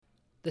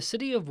The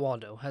city of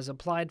Waldo has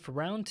applied for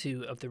Round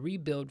 2 of the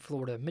Rebuild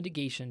Florida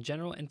Mitigation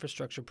General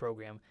Infrastructure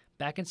Program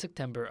back in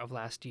September of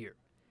last year.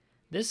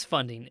 This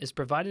funding is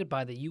provided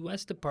by the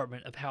U.S.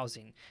 Department of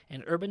Housing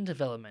and Urban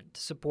Development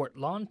to support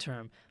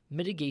long-term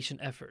mitigation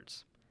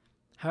efforts.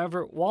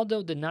 However,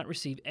 Waldo did not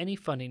receive any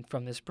funding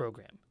from this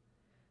program.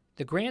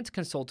 The grant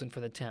consultant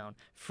for the town,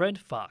 Fred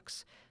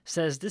Fox,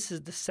 says this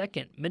is the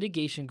second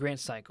mitigation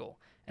grant cycle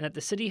and that the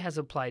city has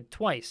applied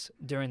twice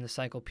during the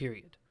cycle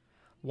period.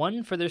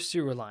 One for their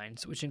sewer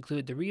lines, which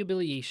include the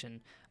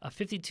rehabilitation of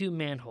 52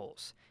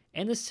 manholes,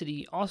 and the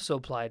city also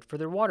applied for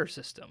their water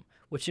system,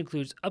 which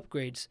includes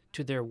upgrades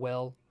to their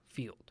well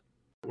field.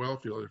 Well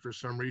field, if for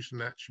some reason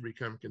that should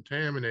become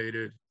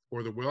contaminated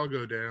or the well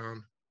go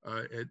down,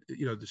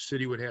 the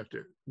city would have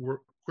to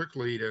work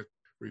quickly to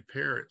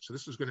repair it. So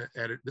this is going to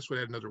add it. This would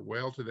add another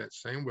well to that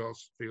same well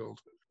field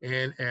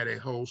and add a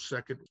whole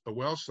second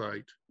well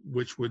site,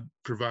 which would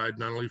provide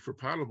not only for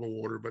potable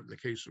water, but in the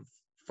case of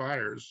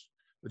fires,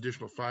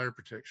 additional fire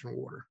protection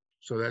water.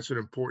 So that's an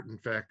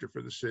important factor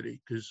for the city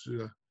because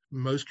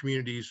most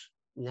communities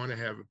want to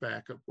have a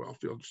backup well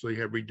field so you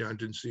have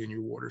redundancy in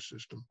your water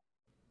system.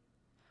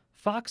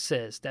 Fox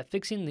says that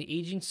fixing the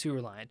aging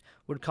sewer line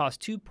would cost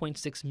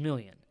 $2.6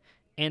 million,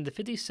 and the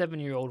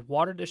 57-year-old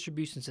water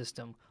distribution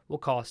system will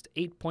cost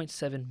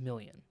 $8.7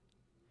 million.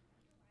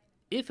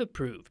 If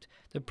approved,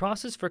 the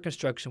process for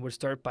construction would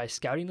start by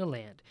scouting the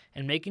land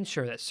and making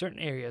sure that certain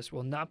areas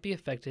will not be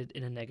affected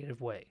in a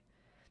negative way.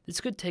 This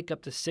could take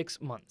up to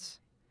 6 months.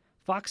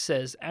 Fox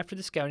says after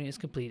the scouting is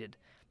completed,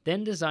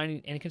 then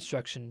designing and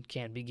construction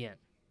can begin.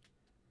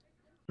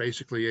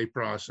 Basically a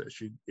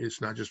process. It's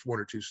not just one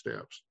or two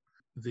steps.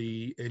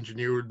 The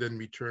engineer would then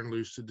be turned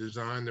loose to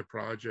design the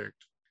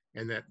project,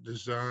 and that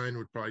design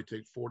would probably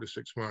take 4 to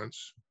 6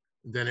 months.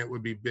 Then it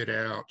would be bid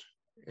out,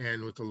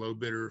 and with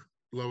the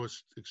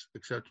lowest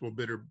acceptable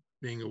bidder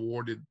being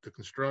awarded the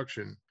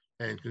construction,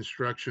 and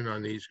construction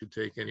on these could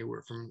take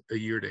anywhere from a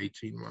year to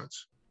 18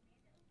 months.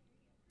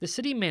 The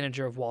city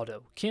manager of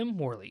Waldo, Kim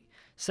Worley,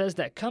 says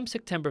that come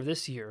September of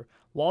this year,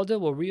 Waldo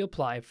will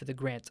reapply for the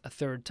grant a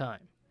third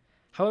time.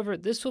 However,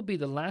 this will be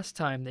the last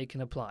time they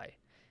can apply.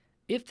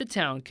 If the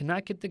town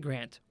cannot get the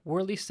grant,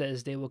 Worley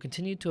says they will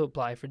continue to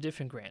apply for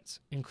different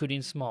grants,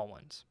 including small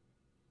ones.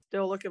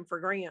 Still looking for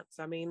grants.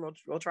 I mean,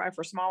 we'll try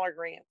for smaller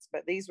grants,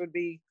 but these would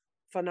be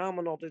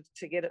phenomenal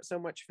to get it so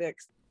much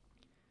fixed.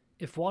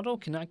 If Waldo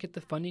cannot get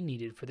the funding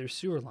needed for their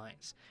sewer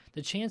lines,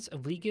 the chance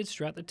of leakage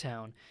throughout the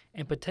town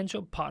and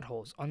potential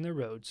potholes on their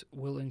roads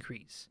will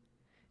increase.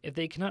 If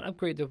they cannot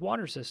upgrade their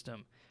water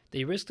system,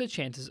 they risk the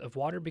chances of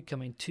water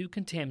becoming too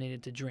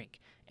contaminated to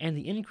drink and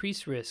the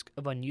increased risk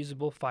of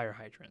unusable fire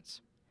hydrants.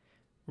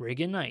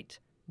 Reagan Knight,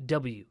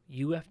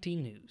 WUFT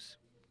News.